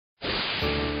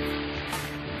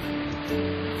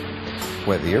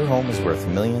Whether your home is worth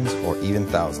millions or even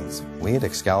thousands, we at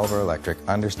Excalibur Electric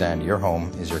understand your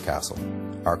home is your castle.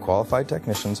 Our qualified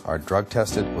technicians are drug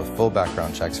tested with full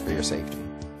background checks for your safety.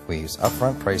 We use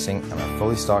upfront pricing, and our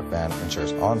fully stocked van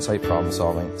ensures on-site problem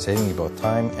solving, saving you both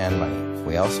time and money.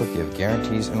 We also give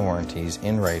guarantees and warranties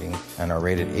in writing and are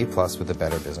rated A+ with the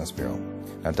Better Business Bureau.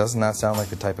 Now, doesn't that sound like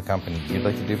the type of company you'd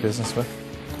like to do business with?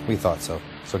 We thought so,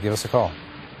 so give us a call.